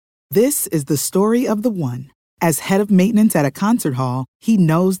This is the story of the one. As head of maintenance at a concert hall, he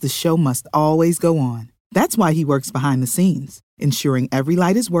knows the show must always go on. That's why he works behind the scenes, ensuring every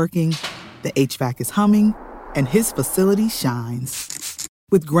light is working, the HVAC is humming, and his facility shines.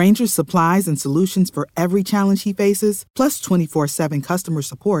 With Grainger's supplies and solutions for every challenge he faces, plus 24/7 customer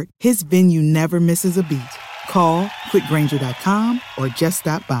support, his venue never misses a beat. Call quickgrainger.com or just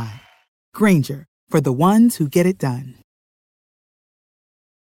stop by. Grainger, for the ones who get it done.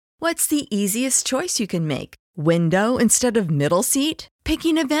 What's the easiest choice you can make? Window instead of middle seat?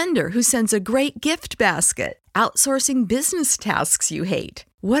 Picking a vendor who sends a great gift basket? Outsourcing business tasks you hate?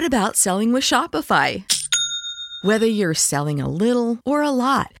 What about selling with Shopify? Whether you're selling a little or a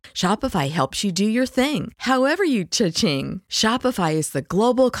lot, Shopify helps you do your thing, however you cha-ching. Shopify is the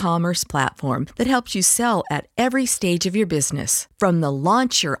global commerce platform that helps you sell at every stage of your business. From the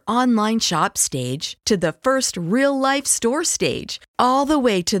launch your online shop stage to the first real-life store stage, all the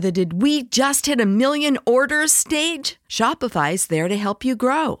way to the did we just hit a million orders stage. Shopify's there to help you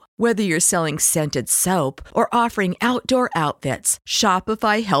grow. Whether you're selling scented soap or offering outdoor outfits,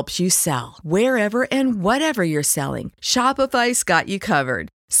 Shopify helps you sell. Wherever and whatever you're selling, Shopify's got you covered.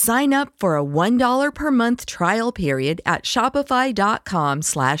 Sign up for a $1 per month trial period at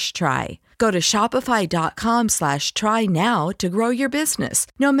shopify.com/try. Go to shopify.com/try now to grow your business,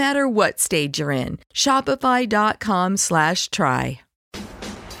 no matter what stage you're in. Shopify.com/try.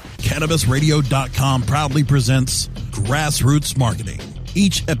 CannabisRadio.com proudly presents Grassroots Marketing.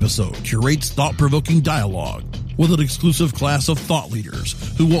 Each episode curates thought-provoking dialogue with an exclusive class of thought leaders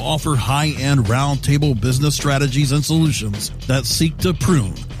who will offer high-end roundtable business strategies and solutions that seek to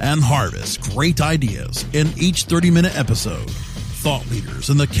prune and harvest great ideas in each 30-minute episode. Thought leaders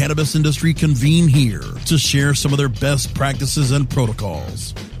in the cannabis industry convene here to share some of their best practices and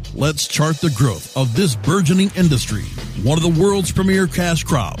protocols. Let's chart the growth of this burgeoning industry, one of the world's premier cash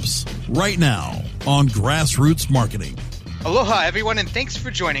crops, right now on Grassroots Marketing. Aloha, everyone, and thanks for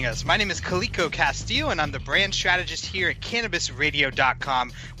joining us. My name is Kaliko Castillo, and I'm the brand strategist here at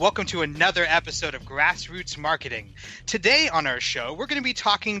CannabisRadio.com. Welcome to another episode of Grassroots Marketing. Today on our show, we're going to be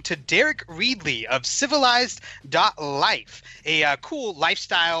talking to Derek Reedley of Civilized.life, a cool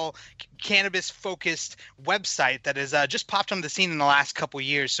lifestyle cannabis-focused website that has just popped on the scene in the last couple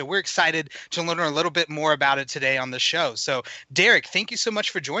years. So we're excited to learn a little bit more about it today on the show. So, Derek, thank you so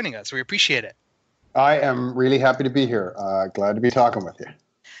much for joining us. We appreciate it. I am really happy to be here. Glad to be talking with you.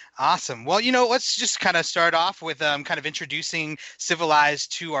 Awesome. Well, let's just kind of start off with kind of introducing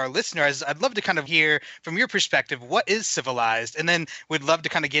Civilized to our listeners. I'd love to kind of hear from your perspective, what is Civilized? And then we'd love to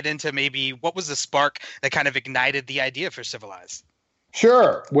kind of get into maybe what was the spark that kind of ignited the idea for Civilized?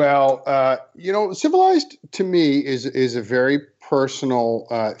 Sure. Well, Civilized to me is a very personal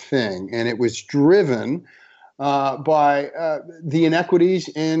thing, and it was driven by the inequities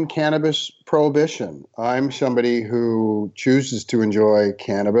in cannabis prohibition. I'm somebody who chooses to enjoy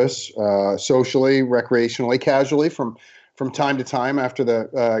cannabis socially, recreationally, casually from time to time after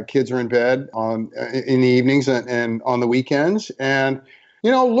the kids are in bed in the evenings and on the weekends. And,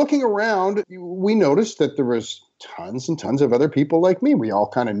 looking around, we noticed that there was tons and tons of other people like me. We all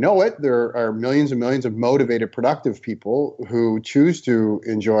kind of know it. There are millions and millions of motivated, productive people who choose to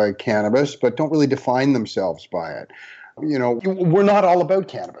enjoy cannabis, but don't really define themselves by it. We're not all about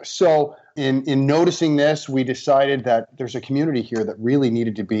cannabis. So in noticing this, we decided that there's a community here that really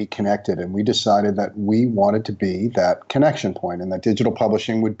needed to be connected. And we decided that we wanted to be that connection point and that digital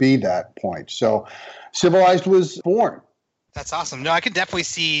publishing would be that point. So Civilized was born. That's awesome. No, I could definitely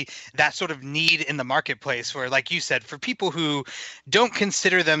see that sort of need in the marketplace where, like you said, for people who don't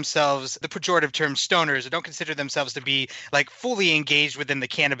consider themselves, the pejorative term stoners, or don't consider themselves to be like fully engaged within the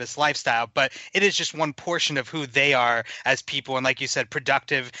cannabis lifestyle, but it is just one portion of who they are as people. And like you said,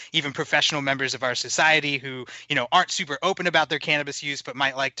 productive, even professional members of our society who, aren't super open about their cannabis use, but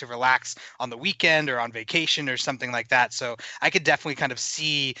might like to relax on the weekend or on vacation or something like that. So I could definitely kind of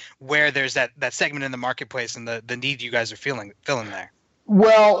see where there's that segment in the marketplace and the need you guys are filling there.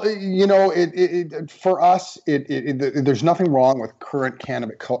 Well, for us, there's nothing wrong with current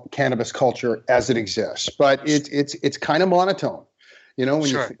cannabis culture as it exists, but it's kind of monotone. When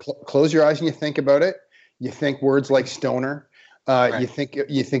Sure. you close your eyes and you think about it, you think words like stoner. Right. You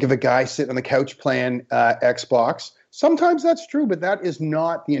think of a guy sitting on the couch playing Xbox. Sometimes that's true, but that is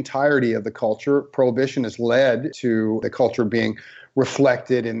not the entirety of the culture. Prohibition has led to the culture being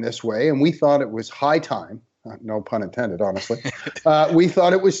reflected in this way, and we thought it was high time. No pun intended, honestly. We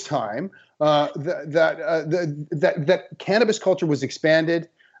thought it was time that cannabis culture was expanded,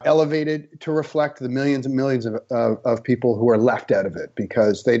 elevated to reflect the millions and millions of people who are left out of it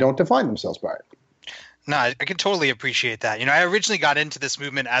because they don't define themselves by it. No, I can totally appreciate that. I originally got into this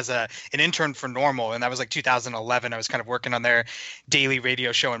movement as an intern for Normal, and that was like 2011. I was kind of working on their daily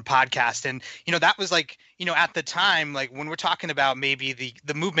radio show and podcast, and that was like at the time, like when we're talking about maybe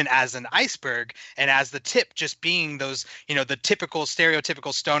the movement as an iceberg and as the tip just being those the typical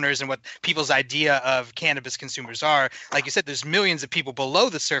stereotypical stoners and what people's idea of cannabis consumers are. Like you said, there's millions of people below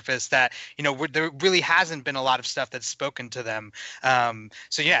the surface that there really hasn't been a lot of stuff that's spoken to them.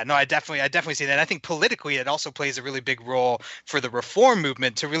 So yeah, no, I definitely see that. And I think politically, it also plays a really big role for the reform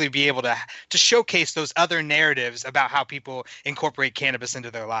movement to really be able to showcase those other narratives about how people incorporate cannabis into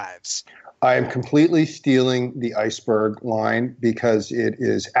their lives. I am completely stealing the iceberg line because it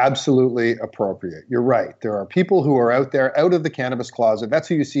is absolutely appropriate. You're right. There are people who are out there, out of the cannabis closet. That's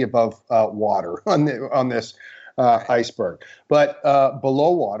who you see above water on this iceberg. But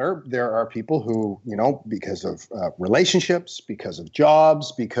below water, there are people who, because of relationships, because of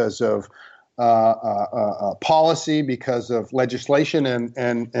jobs, because of policy, because of legislation,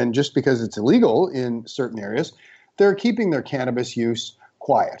 and just because it's illegal in certain areas, they're keeping their cannabis use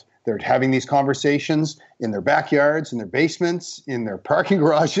quiet. They're having these conversations in their backyards, in their basements, in their parking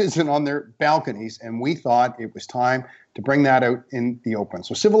garages, and on their balconies. And we thought it was time to bring that out in the open.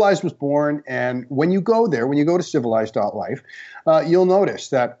 So Civilized was born. And when you go there, when you go to civilized.life, you'll notice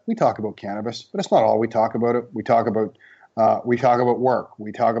that we talk about cannabis, but it's not all we talk about it. We talk about work.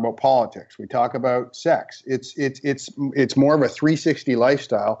 We talk about politics. We talk about sex. It's more of a 360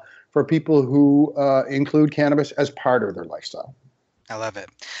 lifestyle for people who include cannabis as part of their lifestyle. I love it.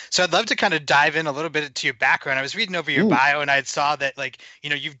 So I'd love to kind of dive in a little bit into your background. I was reading over your bio, and I saw that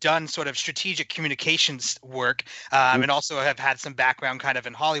you've done sort of strategic communications work, and also have had some background kind of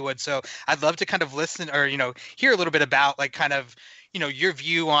in Hollywood. So I'd love to kind of listen or, hear a little bit about your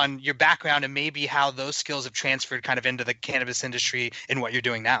view on your background and maybe how those skills have transferred kind of into the cannabis industry and what you're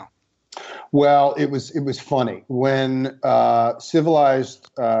doing now. Well, it was funny when Civilized,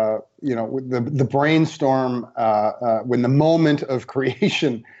 the brainstorm, when the moment of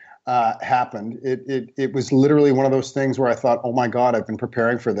creation happened. It was literally one of those things where I thought, oh my God, I've been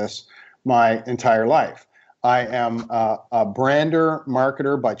preparing for this my entire life. I am a brander,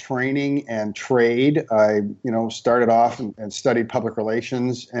 marketer by training and trade. I, started off and studied public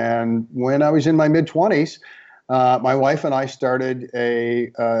relations, and when I was in my mid-20s. My wife and I started a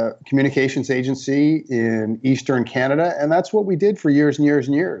communications agency in Eastern Canada, and that's what we did for years and years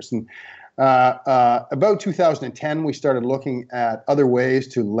and years. And about 2010, we started looking at other ways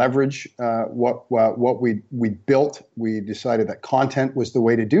to leverage what we built. We decided that content was the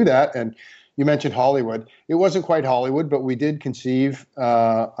way to do that. And you mentioned Hollywood. It wasn't quite Hollywood, but we did conceive,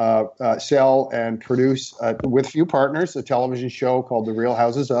 sell, and produce with a few partners a television show called The Real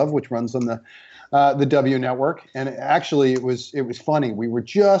Houses of, which runs on the W Network. And actually, it was funny. We were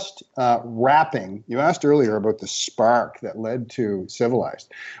just wrapping. You asked earlier about the spark that led to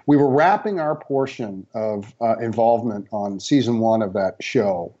Civilized. We were wrapping our portion of involvement on season 1 of that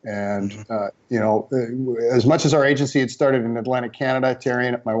show. And, as much as our agency had started in Atlantic Canada, Terry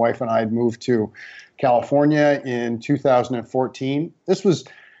and my wife and I had moved to California in 2014. This was,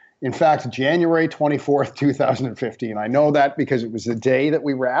 in fact, January 24th, 2015. I know that because it was the day that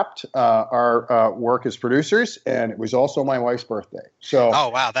we wrapped our work as producers, and it was also my wife's birthday. So, oh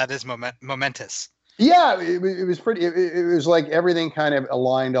wow, that is momentous. Yeah, it was pretty. It was like everything kind of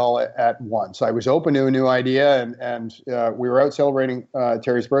aligned all at once. I was open to a new idea, and we were out celebrating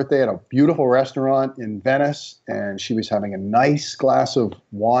Terry's birthday at a beautiful restaurant in Venice, and she was having a nice glass of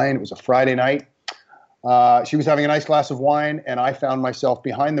wine. It was a Friday night. She was having a nice glass of wine, and I found myself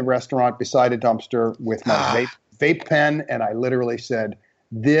behind the restaurant beside a dumpster with my vape pen, and I literally said,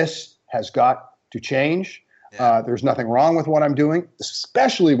 this has got to change. Yeah. There's nothing wrong with what I'm doing,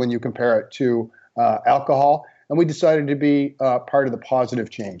 especially when you compare it to alcohol. And we decided to be part of the positive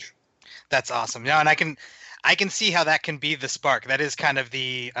change. That's awesome. Yeah, and I can see how that can be the spark. That is kind of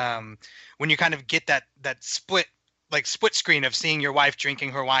the when you kind of get that split screen of seeing your wife drinking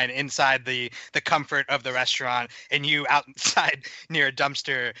her wine inside the comfort of the restaurant and you outside near a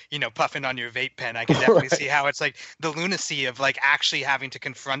dumpster, puffing on your vape pen. I can definitely see how it's like the lunacy of like actually having to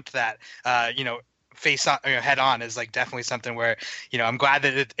confront that, face on head on is like definitely something where, I'm glad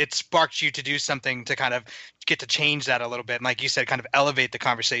that it sparked you to do something to kind of get to change that a little bit. And like you said, kind of elevate the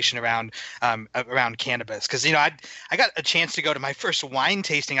conversation around cannabis. Cause I got a chance to go to my first wine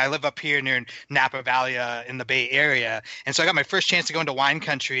tasting. I live up here near Napa Valley in the Bay Area. And so I got my first chance to go into wine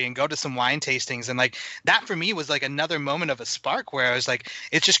country and go to some wine tastings. And like that for me was like another moment of a spark where I was like,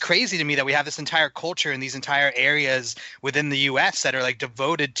 it's just crazy to me that we have this entire culture and these entire areas within the US that are like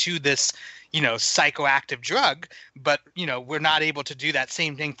devoted to this, psychoactive drug, but we're not able to do that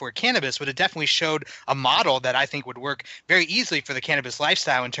same thing for cannabis. But it definitely showed a model that I think would work very easily for the cannabis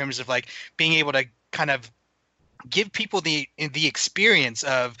lifestyle in terms of like being able to kind of give people the experience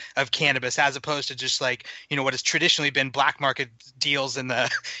of cannabis, as opposed to just like what has traditionally been black market deals in a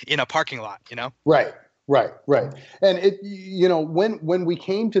parking lot. Right. And when we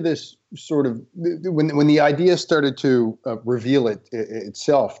came to this sort of when the idea started to reveal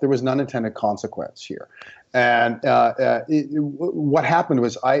itself, there was an unintended consequence here. And what happened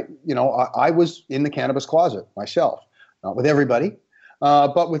was I was in the cannabis closet myself, not with everybody,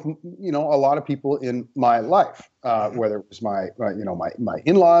 but with a lot of people in my life, whether it was my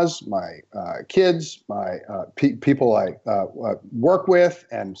in-laws, my kids, my people I work with,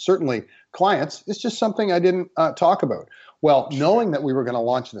 and certainly clients. It's just something I didn't talk about. Well, knowing that we were going to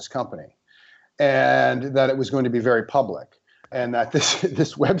launch this company and that it was going to be very public, and that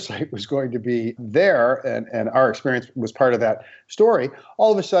this website was going to be there, and our experience was part of that story,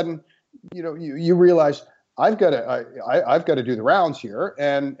 all of a sudden, you realize I've got to do the rounds here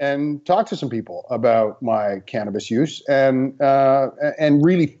and talk to some people about my cannabis use and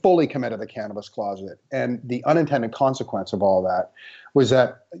really fully come out of the cannabis closet. And the unintended consequence of all that was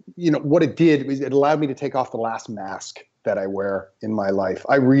that what it did was it allowed me to take off the last mask that I wear in my life.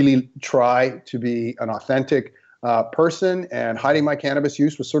 I really try to be an authentic person, and hiding my cannabis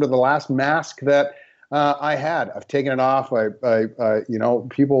use was sort of the last mask that I had. I've taken it off.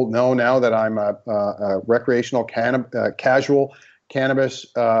 People know now that I'm a recreational casual cannabis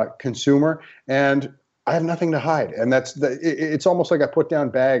consumer, and I have nothing to hide. And it's almost like I put down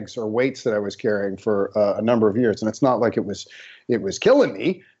bags or weights that I was carrying for a number of years, and it's not like it was killing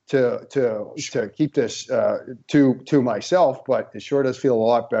me to keep this to myself, but it sure does feel a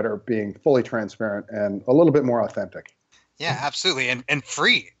lot better being fully transparent and a little bit more authentic. Yeah, absolutely. And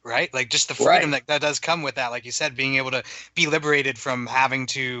free, right? Like just the freedom that does come with that. Like you said, being able to be liberated from having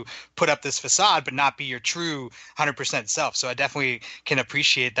to put up this facade, but not be your true 100% self. So I definitely can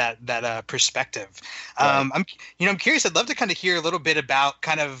appreciate that perspective. Right. I'm curious. I'd love to kind of hear a little bit about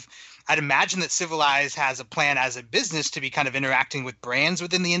I'd imagine that Civilized has a plan as a business to be kind of interacting with brands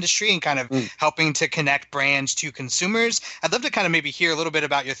within the industry and kind of helping to connect brands to consumers. I'd love to kind of maybe hear a little bit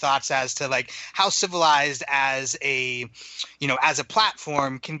about your thoughts as to like how Civilized as a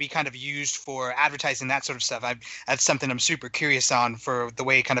platform can be kind of used for advertising, that sort of stuff. That's something I'm super curious on for the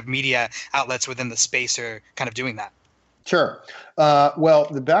way kind of media outlets within the space are kind of doing that. Sure.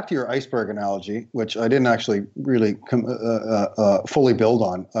 Back to your iceberg analogy, which I didn't actually really fully build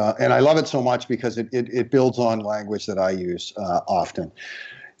on. And I love it so much because it builds on language that I use often.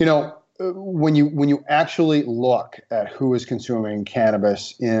 When you actually look at who is consuming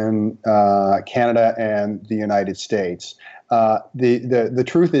cannabis in Canada and the United States, the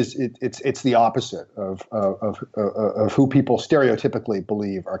truth is it's the opposite of who people stereotypically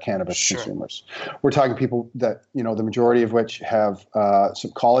believe are cannabis consumers. We're talking people that the majority of which have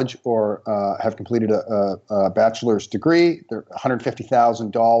some college or have completed a bachelor's degree. They're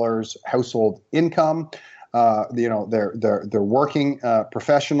 $150,000 household income. They're working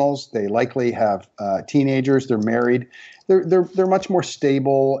professionals. They likely have teenagers. They're married. They're much more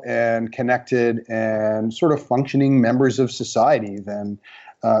stable and connected and sort of functioning members of society than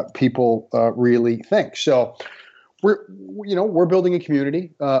people really think. So we're building a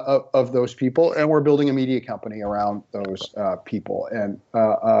community of those people, and we're building a media company around those people. And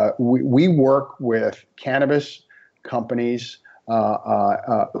we work with cannabis companies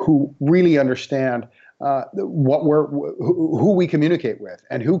who really understand who we communicate with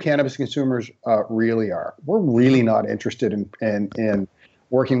and who cannabis consumers really are. We're really not interested in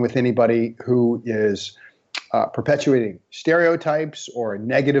working with anybody who is perpetuating stereotypes or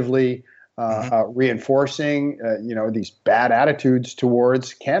negatively reinforcing these bad attitudes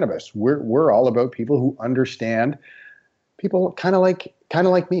towards cannabis. We're all about people who understand people kind of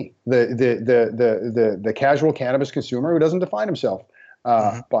like me, the casual cannabis consumer who doesn't define himself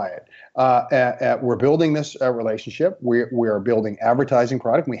by it. We're building this relationship. We are building advertising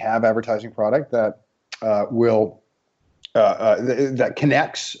product. We have advertising product that that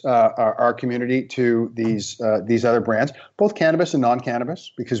connects our community to these other brands, both cannabis and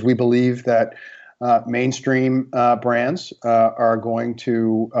non-cannabis, because we believe that mainstream brands are going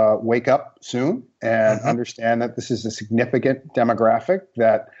to wake up soon and understand that this is a significant demographic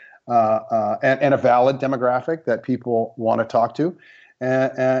that and a valid demographic that people want to talk to.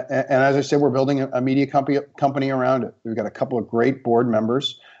 And as I said, we're building a media company around it. We've got a couple of great board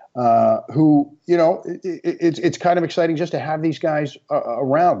members who, it's kind of exciting just to have these guys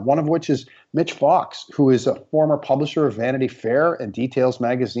around, one of which is Mitch Fox, who is a former publisher of Vanity Fair and Details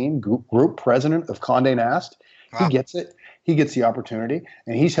Magazine, group president of Condé Nast. Wow. He gets it. He gets the opportunity,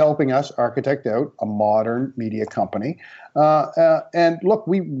 and he's helping us architect out a modern media company. And look,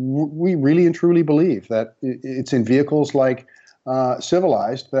 we really and truly believe that it's in vehicles like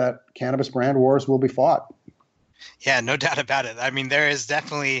Civilized that cannabis brand wars will be fought. Yeah, no doubt about it. I mean, there is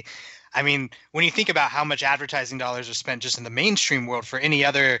definitely, when you think about how much advertising dollars are spent just in the mainstream world for any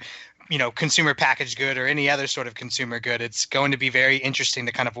other, consumer packaged good or any other sort of consumer good, it's going to be very interesting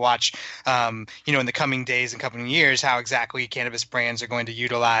to kind of watch, in the coming days and coming years, how exactly cannabis brands are going to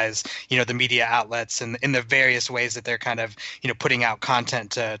utilize, the media outlets and in the various ways that they're kind of, putting out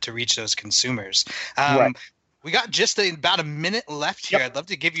content to reach those consumers. Right. We got just about a minute left here. Yep. I'd love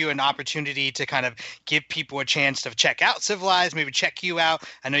to give you an opportunity to kind of give people a chance to check out Civilized, maybe check you out.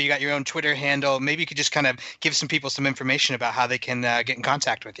 I know you got your own Twitter handle. Maybe you could just kind of give some people some information about how they can get in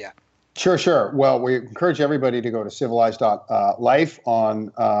contact with you. Sure. Well, we encourage everybody to go to civilized.life on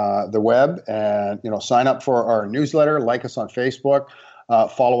the web and, sign up for our newsletter, like us on Facebook.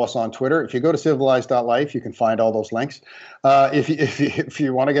 Follow us on Twitter. If you go to civilized.life, you can find all those links. If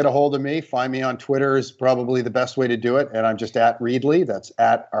you want to get a hold of me, find me on Twitter is probably the best way to do it. And I'm just at Reedley. That's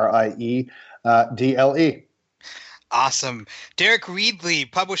at RIEDLE. Awesome. Derek Reedley,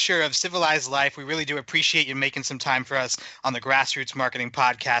 publisher of Civilized Life. We really do appreciate you making some time for us on the Grassroots Marketing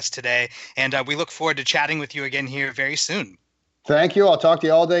Podcast today. And we look forward to chatting with you again here very soon. Thank you. I'll talk to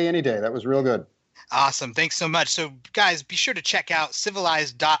you all day, any day. That was real good. Awesome. Thanks so much. So, guys, be sure to check out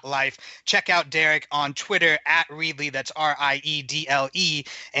civilized.life. Check out Derek on Twitter at Reedley. That's RIEDLE.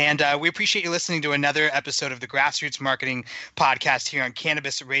 And we appreciate you listening to another episode of the Grassroots Marketing Podcast here on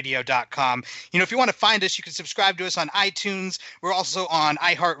CannabisRadio.com. If you want to find us, you can subscribe to us on iTunes. We're also on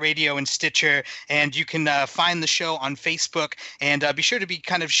iHeartRadio and Stitcher. And you can find the show on Facebook. And be sure to be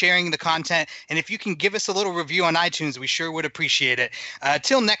kind of sharing the content. And if you can give us a little review on iTunes, we sure would appreciate it.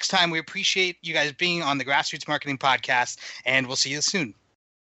 Till next time, we appreciate you guys being on the Grassroots Marketing Podcast, and we'll see you soon.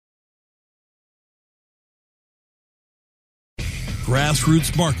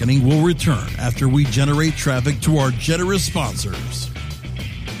 Grassroots Marketing will return after we generate traffic to our generous sponsors.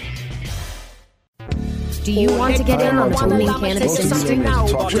 Do you want to get in on the booming cannabis industry?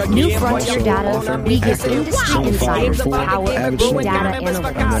 With New Frontier Data, we give industry insiders the power of big data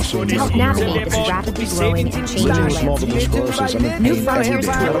analytics to help navigate this rapidly growing and changing landscape. New Frontier's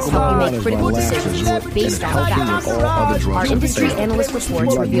tools help you make critical decisions based on facts. Our industry analyst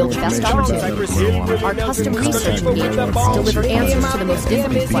reports reveal the best opportunities. Our custom research engagements deliver answers to the most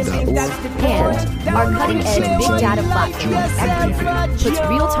difficult questions. And our cutting-edge big data platform, Equia, puts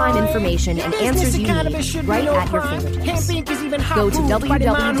real-time information and answers you need right at your fingertips. Go to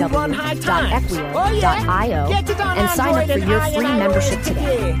www.equia.io and sign up for your free membership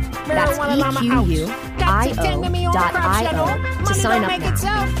today. That's EQUIO.io to sign up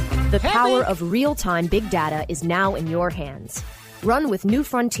now. The power of real-time big data is now in your hands. Run with New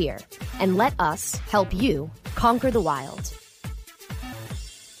Frontier and let us help you conquer the wild.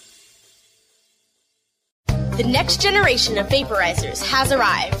 The next generation of vaporizers has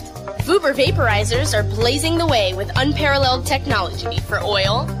arrived. Vuber vaporizers are blazing the way with unparalleled technology for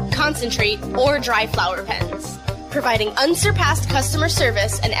oil, concentrate, or dry flower pens. Providing unsurpassed customer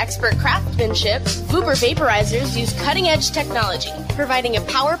service and expert craftsmanship, Vuber vaporizers use cutting-edge technology, providing a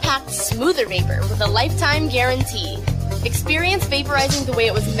power-packed, smoother vapor with a lifetime guarantee. Experience vaporizing the way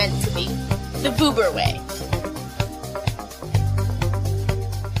it was meant to be. The Vuber way.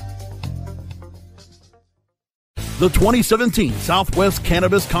 The 2017 Southwest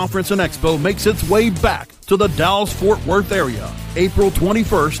Cannabis Conference and Expo makes its way back to the Dallas-Fort Worth area, April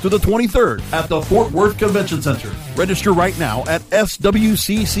 21st to the 23rd at the Fort Worth Convention Center. Register right now at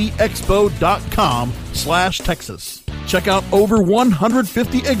swccexpo.com/Texas. Check out over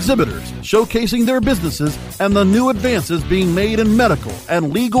 150 exhibitors showcasing their businesses and the new advances being made in medical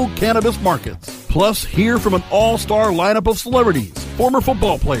and legal cannabis markets. Plus, hear from an all-star lineup of celebrities, former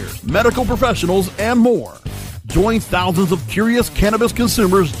football players, medical professionals, and more. Join thousands of curious cannabis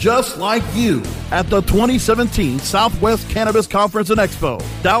consumers just like you at the 2017 Southwest Cannabis Conference and Expo,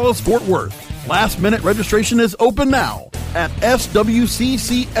 Dallas-Fort Worth. Last-minute registration is open now at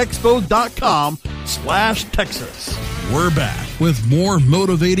swccexpo.com/Texas. We're back with more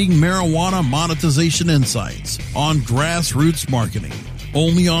motivating marijuana monetization insights on Grassroots Marketing,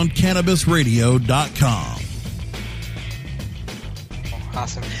 only on CannabisRadio.com.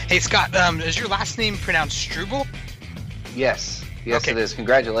 Awesome. Hey, Scott, is your last name pronounced Struble? Yes, okay. It is.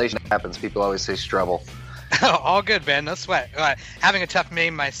 Congratulations. It happens. People always say Strubble. All good, man. No sweat. Having a tough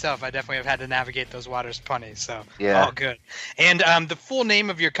name myself, I definitely have had to navigate those waters plenty. So yeah, all good. And the full name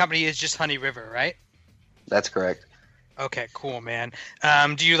of your company is just Honey River, right? That's correct. Okay, cool, man.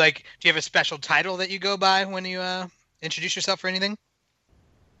 Do you have a special title that you go by when you introduce yourself or anything?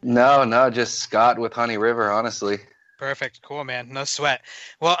 No, just Scott with Honey River, honestly. Perfect. Cool, man. No sweat.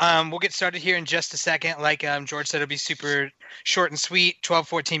 Well, we'll get started here in just a second. Like George said, it'll be super short and sweet, 12,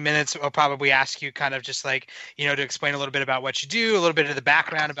 14 minutes. I'll probably ask you kind of just like, to explain a little bit about what you do, a little bit of the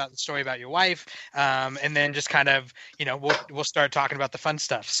background about the story about your wife, and then just kind of, we'll start talking about the fun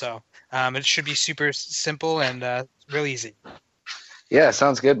stuff. So it should be super simple and real easy. Yeah,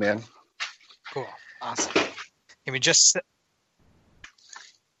 sounds good, man. Cool. Awesome. Give me just...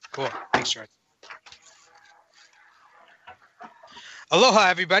 Cool. Thanks, George. Aloha,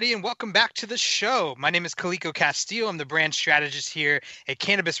 everybody, and welcome back to the show. My name is Kaliko Castillo. I'm the brand strategist here at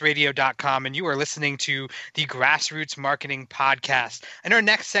CannabisRadio.com, and you are listening to the Grassroots Marketing Podcast. In our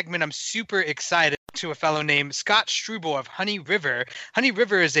next segment, I'm super excited to a fellow named Scott Struble of Honey River. Honey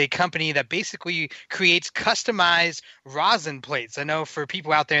River is a company that basically creates customized rosin plates. I know for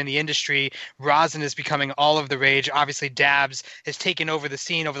people out there in the industry, rosin is becoming all of the rage. Obviously, dabs has taken over the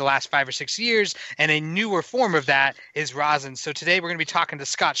scene over the last 5 or 6 years, and a newer form of that is rosin. So today we're going to be talking to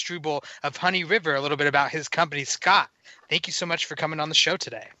Scott Struble of Honey River a little bit about his company. Scott, thank you so much for coming on the show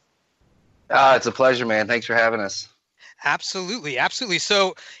today. It's a pleasure, man. Thanks for having us. Absolutely.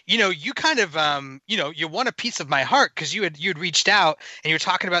 So, you kind of, you won a piece of my heart because you had reached out and you were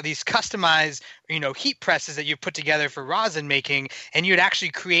talking about these customized, heat presses that you put together for rosin making, and you had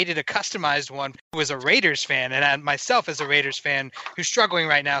actually created a customized one who was a Raiders fan, and I myself as a Raiders fan who's struggling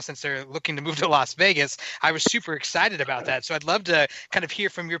right now since they're looking to move to Las Vegas. I was super excited about that. So I'd love to kind of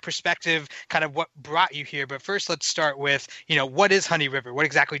hear from your perspective, kind of what brought you here. But first, let's start with, what is Honey River? What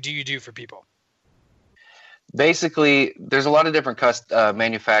exactly do you do for people? Basically, there's a lot of different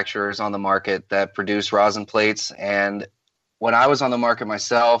manufacturers on the market that produce rosin plates. And when I was on the market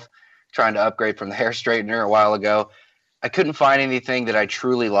myself, trying to upgrade from the hair straightener a while ago, I couldn't find anything that I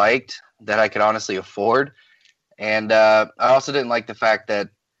truly liked that I could honestly afford. And I also didn't like the fact that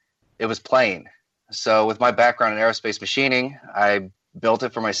it was plain. So with my background in aerospace machining, I built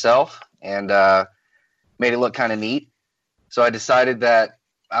it for myself and made it look kind of neat. So I decided that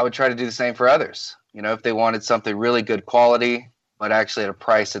I would try to do the same for others. If they wanted something really good quality, but actually at a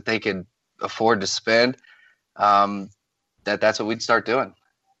price that they could afford to spend, that's what we'd start doing.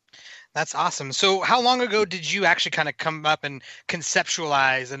 That's awesome. So how long ago did you actually kind of come up and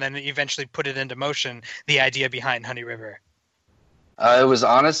conceptualize and then eventually put it into motion, the idea behind Honey River? It was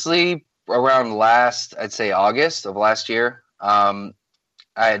honestly around I'd say August of last year. I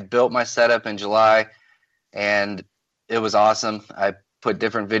had built my setup in July, and it was awesome. I put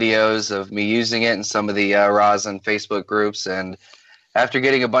different videos of me using it in some of the rosin Facebook groups. And after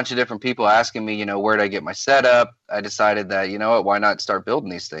getting a bunch of different people asking me, where did I get my setup, I decided that, why not start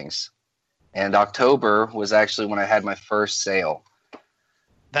building these things? And October was actually when I had my first sale.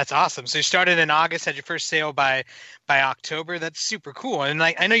 That's awesome. So you started in August, had your first sale by October. That's super cool. And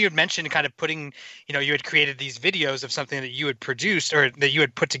I know you had mentioned kind of putting, you had created these videos of something that you had produced or that you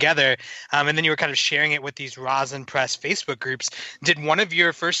had put together, and then you were kind of sharing it with these rosin press Facebook groups. Did one of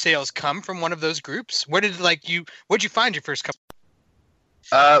your first sales come from one of those groups? Where'd you find your first couple?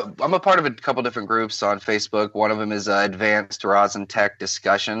 I'm a part of a couple different groups on Facebook. One of them is Advanced Rosin Tech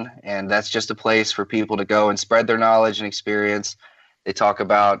Discussion, and that's just a place for people to go and spread their knowledge and experience. They talk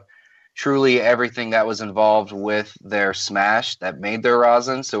about truly everything that was involved with their smash that made their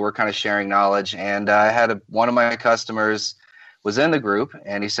rosin. So we're kind of sharing knowledge. And I had one of my customers was in the group,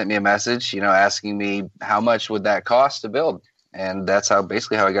 and he sent me a message, asking me how much would that cost to build. And that's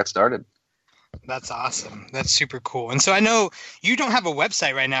basically how I got started. That's awesome. That's super cool. And so I know you don't have a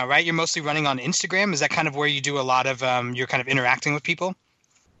website right now, right? You're mostly running on Instagram. Is that kind of where you do a lot of you're kind of interacting with people?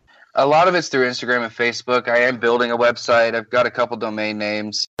 A lot of it's through Instagram and Facebook. I am building a website. I've got a couple domain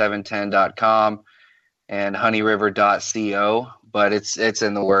names, 710.com and honeyriver.co, but it's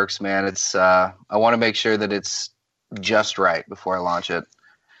in the works, man. It's I want to make sure that it's just right before I launch it.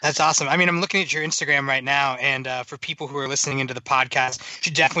 That's awesome. I mean, I'm looking at your Instagram right now, and for people who are listening into the podcast, you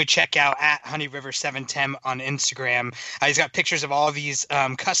should definitely check out at honeyriver710 on Instagram. He's got pictures of all of these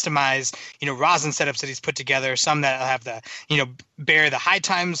customized, rosin setups that he's put together. Some that have the, bear the High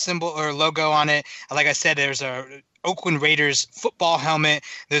Times symbol or logo on it. Like I said, there's a Oakland Raiders football helmet.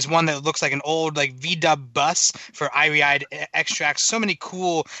 There's one that looks like an old VW bus for iridescent extracts. So many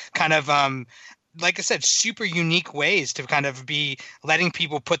cool kind of like I said, super unique ways to kind of be letting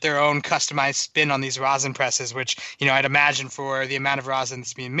people put their own customized spin on these rosin presses, which, I'd imagine for the amount of rosin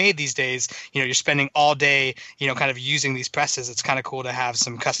that's being made these days, you're spending all day, kind of using these presses. It's kind of cool to have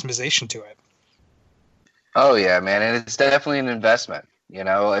some customization to it. Oh, yeah, man. And it's definitely an investment.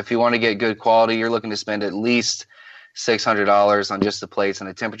 If you want to get good quality, you're looking to spend at least $600 on just the plates and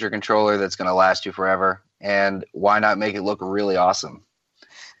a temperature controller that's going to last you forever. And why not make it look really awesome?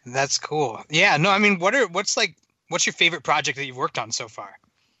 That's cool. Yeah, no, I mean, what's your favorite project that you've worked on so far?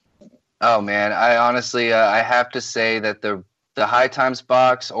 Oh man, I honestly, I have to say that the High Times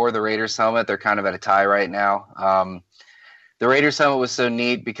box or the Raiders helmet, they're kind of at a tie right now. The Raiders helmet was so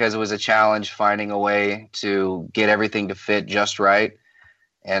neat because it was a challenge finding a way to get everything to fit just right.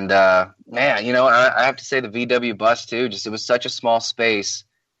 And man, I have to say the VW bus too. Just it was such a small space.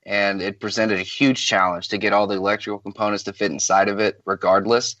 And it presented a huge challenge to get all the electrical components to fit inside of it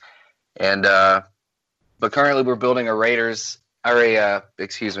regardless. And but currently we're building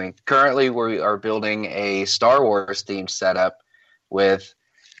currently we are building a Star Wars themed setup with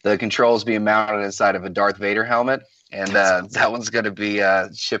the controls being mounted inside of a Darth Vader helmet. And that one's going to be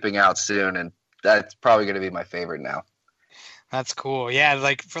shipping out soon. And that's probably going to be my favorite now. That's cool. Yeah,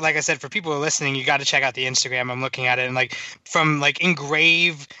 like I said, for people who are listening, you got to check out the Instagram. I'm looking at it, and from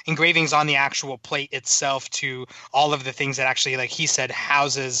engravings on the actual plate itself to all of the things that actually, like he said,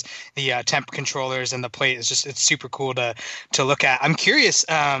 houses the temp controllers and the plate. It's super cool to look at. I'm curious.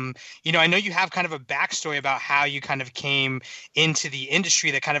 I know you have kind of a backstory about how you kind of came into the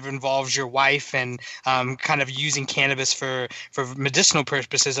industry that kind of involves your wife and kind of using cannabis for medicinal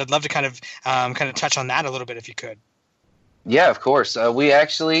purposes. I'd love to kind of touch on that a little bit if you could. Yeah, of course.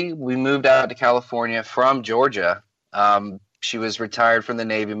 We moved out to California from Georgia. She was retired from the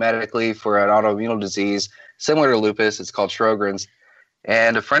Navy medically for an autoimmune disease similar to lupus. It's called Sjogren's.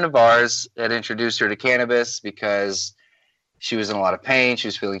 And a friend of ours had introduced her to cannabis because she was in a lot of pain. She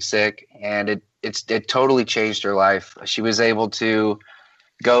was feeling sick, and it totally changed her life. She was able to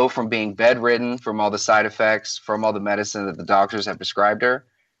go from being bedridden from all the side effects, from all the medicine that the doctors had prescribed her,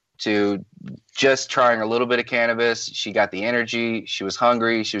 to just trying a little bit of cannabis. She got the energy. She was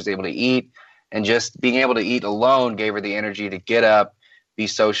hungry. She was able to eat. And just being able to eat alone gave her the energy to get up, be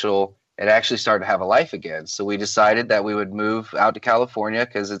social, and actually start to have a life again. So we decided that we would move out to California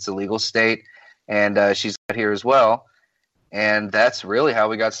because it's a legal state, and she's out here as well. And that's really how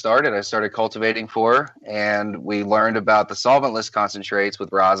we got started. I started cultivating for her, and we learned about the solventless concentrates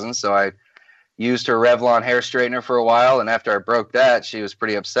with rosin. So I used her Revlon hair straightener for a while, and after I broke that, she was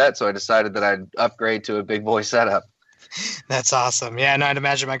pretty upset, so I decided that I'd upgrade to a big boy setup. That's awesome. Yeah, no, I'd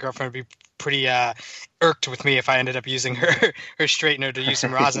imagine my girlfriend would be pretty irked with me if I ended up using her straightener to use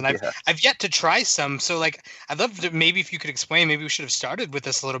some rosin. Yeah. I've yet to try some, so I'd love to, maybe if you could explain, maybe we should have started with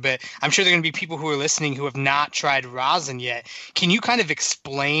this a little bit. I'm sure there are going to be people who are listening who have not tried rosin yet. Can you kind of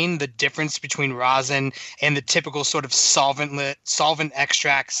explain the difference between rosin and the typical sort of solvent-based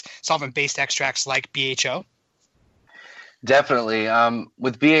extracts like BHO? Definitely.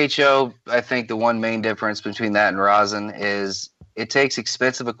 With BHO, I think the one main difference between that and rosin is it takes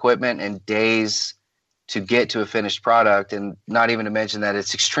expensive equipment and days to get to a finished product, and not even to mention that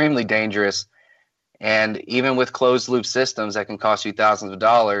it's extremely dangerous. And even with closed loop systems that can cost you thousands of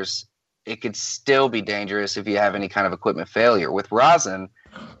dollars, it could still be dangerous if you have any kind of equipment failure. With rosin,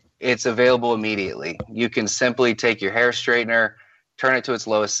 it's available immediately. You can simply take your hair straightener, turn it to its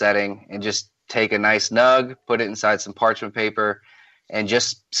lowest setting, and just take a nice nug, put it inside some parchment paper, and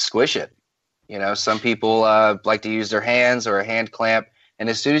just squish it. Some people like to use their hands or a hand clamp, and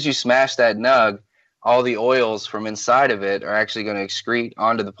as soon as you smash that nug, all the oils from inside of it are actually going to excrete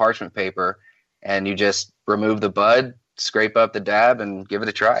onto the parchment paper, and you just remove the bud, scrape up the dab, and give it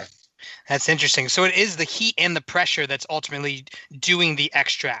a try. That's interesting. So it is the heat and the pressure that's ultimately doing the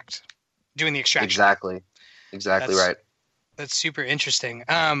extraction. Exactly right. That's super interesting.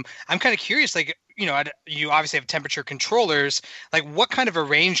 I'm kind of curious, you obviously have temperature controllers. What kind of a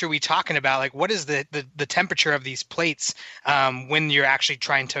range are we talking about? What is the temperature of these plates when you're actually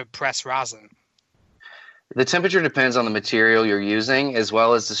trying to press rosin? The temperature depends on the material you're using as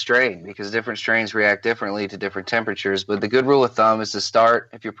well as the strain, because different strains react differently to different temperatures. But the good rule of thumb is to start,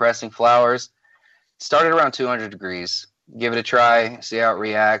 if you're pressing flowers, start at around 200 degrees. Give it a try, see how it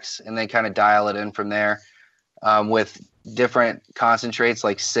reacts, and then kind of dial it in from there. With different concentrates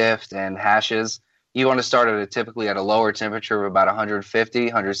like sift and hashes, you want to start typically at a lower temperature of about 150,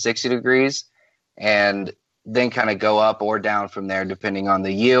 160 degrees, and then kind of go up or down from there depending on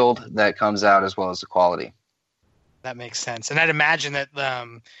the yield that comes out as well as the quality. That makes sense. And I'd imagine that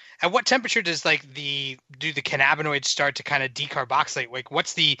at what temperature does do the cannabinoids start to kind of decarboxylate? Like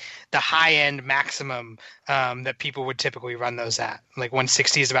what's the high end maximum that people would typically run those at? Like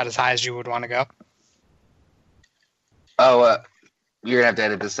 160 is about as high as you would want to go? Oh, you're going to have to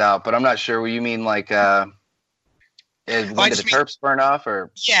edit this out, but I'm not sure. You mean like when did the terps burn off?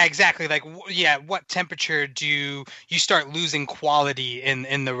 Or Yeah, exactly. Like, what temperature do you start losing quality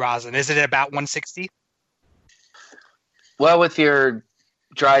in the rosin? Is it at about 160? Well, with your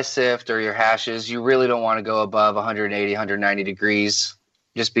dry sift or your hashes, you really don't want to go above 180, 190 degrees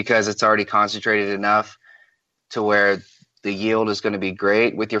just because it's already concentrated enough to where the yield is going to be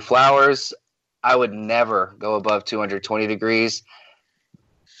great. With your flowers, I would never go above 220 degrees.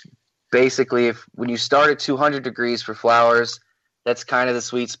 Basically, when you start at 200 degrees for flowers, that's kind of the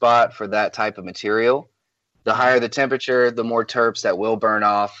sweet spot for that type of material. The higher the temperature, the more terps that will burn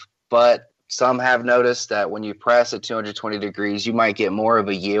off. But some have noticed that when you press at 220 degrees, you might get more of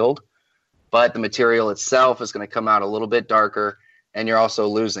a yield, but the material itself is going to come out a little bit darker, and you're also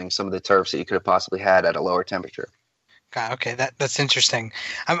losing some of the terps that you could have possibly had at a lower temperature. Okay, that's interesting.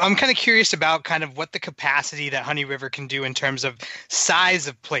 I'm kind of curious about kind of what the capacity that Honey River can do in terms of size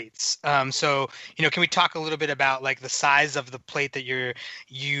of plates. So, can we talk a little bit about like the size of the plate that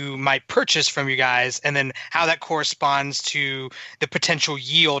you might purchase from you guys, and then how that corresponds to the potential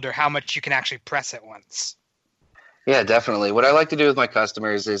yield or how much you can actually press at once? Yeah, definitely. What I like to do with my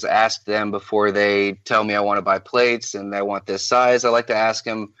customers is ask them before they tell me I want to buy plates and I want this size. I like to ask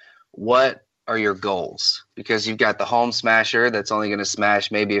them, what are your goals? Because you've got the home smasher that's only going to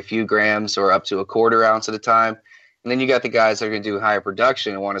smash maybe a few grams or up to a quarter ounce at a time. And then you got the guys that are going to do higher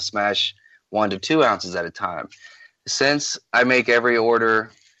production and want to smash 1 to 2 ounces at a time. Since I make every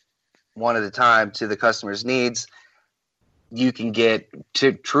order one at a time to the customer's needs, you can get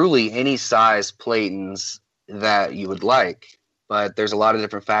to truly any size platings that you would like. But there's a lot of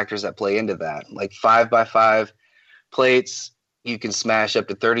different factors that play into that. Like 5x5 plates, you can smash up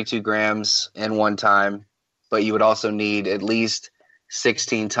to 32 grams in one time, but you would also need at least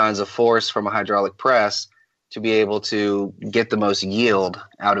 16 tons of force from a hydraulic press to be able to get the most yield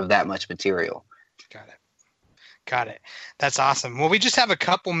out of that much material. Got it. That's awesome. Well, we just have a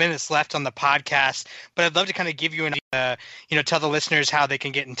couple minutes left on the podcast, but I'd love to kind of give you tell the listeners how they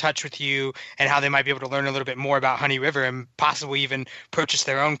can get in touch with you and how they might be able to learn a little bit more about Honey River and possibly even purchase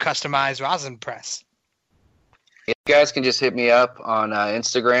their own customized rosin press. You guys can just hit me up on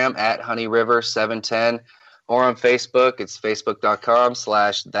Instagram at honeyriver710 or on Facebook. It's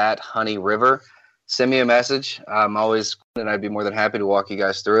facebook.com/thathoneyriver. Send me a message. I'm always, and I'd be more than happy to walk you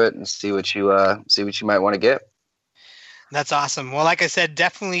guys through it and see what you might want to get. That's awesome. Well, like I said,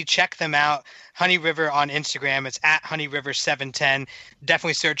 definitely check them out. Honey River on Instagram. It's at honeyriver710.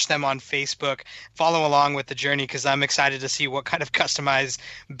 Definitely search them on Facebook. Follow along with the journey because I'm excited to see what kind of customized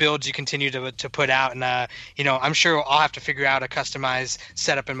builds you continue to put out. And, I'm sure I'll have to figure out a customized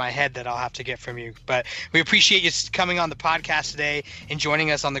setup in my head that I'll have to get from you. But we appreciate you coming on the podcast today and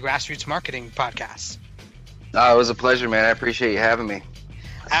joining us on the Grassroots Marketing Podcast. It was a pleasure, man. I appreciate you having me.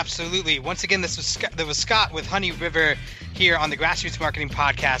 Absolutely. Once again, this was Scott with Honey River here on the Grassroots Marketing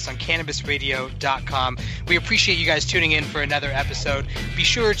Podcast on CannabisRadio.com. We appreciate you guys tuning in for another episode. Be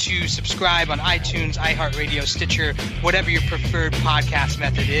sure to subscribe on iTunes, iHeartRadio, Stitcher, whatever your preferred podcast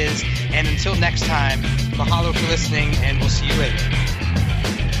method is. And until next time, mahalo for listening, and we'll see you later.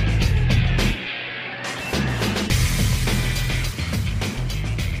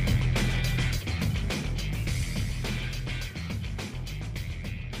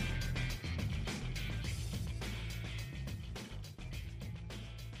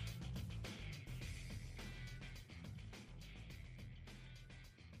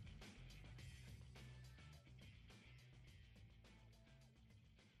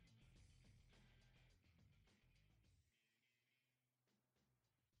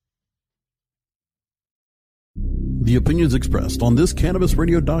 The opinions expressed on this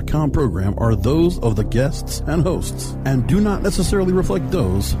CannabisRadio.com program are those of the guests and hosts and do not necessarily reflect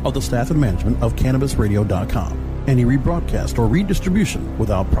those of the staff and management of CannabisRadio.com. Any rebroadcast or redistribution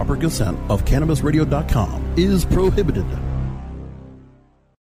without proper consent of CannabisRadio.com is prohibited.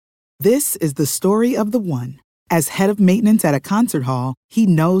 This is the story of the one. As head of maintenance at a concert hall, he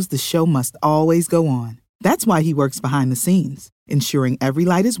knows the show must always go on. That's why he works behind the scenes, ensuring every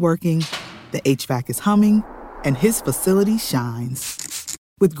light is working, the HVAC is humming, and his facility shines.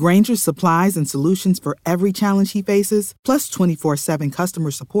 With Grainger's supplies and solutions for every challenge he faces, plus 24/7 customer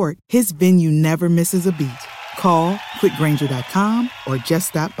support, his venue never misses a beat. Call quickgrainger.com or just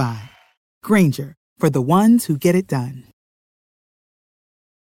stop by. Grainger, for the ones who get it done.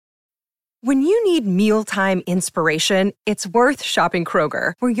 When you need mealtime inspiration, it's worth shopping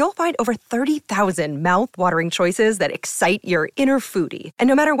Kroger, where you'll find over 30,000 mouth-watering choices that excite your inner foodie. And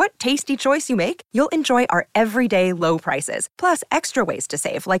no matter what tasty choice you make, you'll enjoy our everyday low prices, plus extra ways to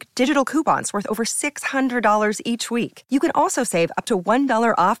save, like digital coupons worth over $600 each week. You can also save up to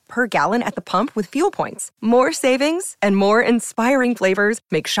 $1 off per gallon at the pump with fuel points. More savings and more inspiring flavors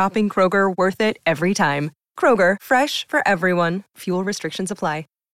make shopping Kroger worth it every time. Kroger, fresh for everyone. Fuel restrictions apply.